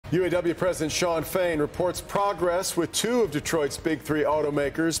UAW President Shawn Fain reports progress with two of Detroit's big three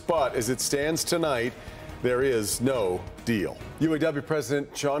automakers, but as it stands tonight, there is no deal. UAW President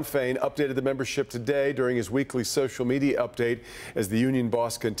Shawn Fain updated the membership today during his weekly social media update as the union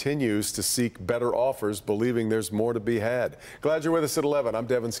boss continues to seek better offers, believing there's more to be had. Glad you're with us at 11. I'm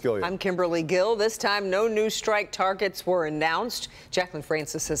Devin Skillion. I'm Kimberly Gill. This time, no new strike targets were announced. Jacqueline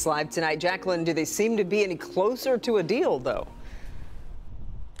Francis is live tonight. Jacqueline, do they seem to be any closer to a deal, though?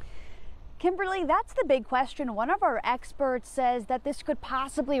 Kimberly, that's the big question. One of our experts says that this could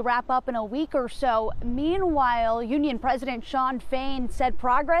possibly wrap up in a week or so. Meanwhile, Union President Shawn Fain said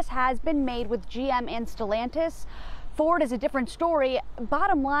progress has been made with GM and Stellantis. Ford is a different story.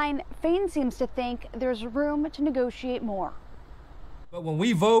 Bottom line, Fain seems to think there's room to negotiate more. But when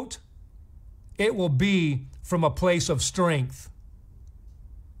we vote, it will be from a place of strength.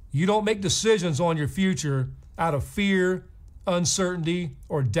 You don't make decisions on your future out of fear, uncertainty,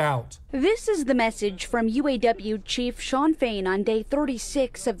 or doubt. This is the message from UAW Chief Shawn Fain on day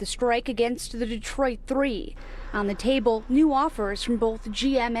 36 of the strike against the Detroit Three. On the table, new offers from both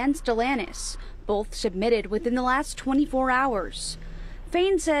GM and Stellantis, both submitted within the last 24 hours.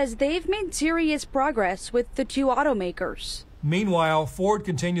 Fain says they've made serious progress with the two automakers. Meanwhile, Ford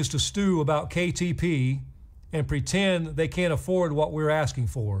continues to stew about KTP and pretend they can't afford what we're asking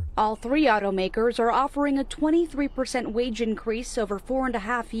for. All three automakers are offering a 23% wage increase over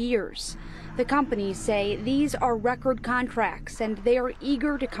 4.5 years. The companies say these are record contracts and they are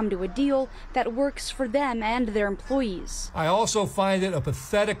eager to come to a deal that works for them and their employees. I also find it a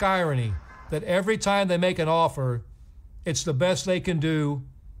pathetic irony that every time they make an offer, it's the best they can do.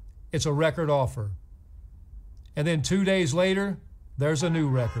 It's a record offer. And then 2 days later, there's a new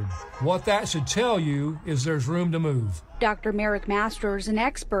record. What that should tell you is there's room to move. Dr. Merrick Masters, an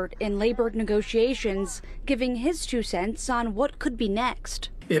expert in labor negotiations, giving his 2 cents on what could be next.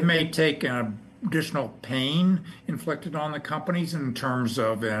 It may take an additional pain inflicted on the companies in terms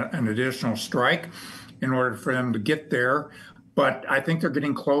of an additional strike in order for them to get there. But I think they're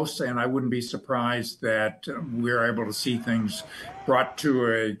getting close, and I wouldn't be surprised that we're able to see things brought to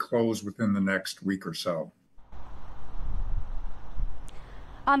a close within the next week or so.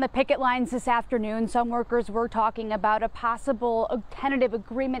 On the picket lines this afternoon, some workers were talking about a possible tentative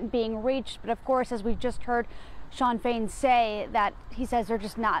agreement being reached. But of course, as we just heard Shawn Fain say, that he says they're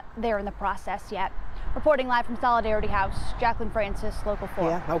just not there in the process yet. Reporting live from Solidarity House, Jacqueline Francis, Local 4.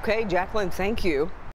 Yeah, okay, Jacqueline, thank you.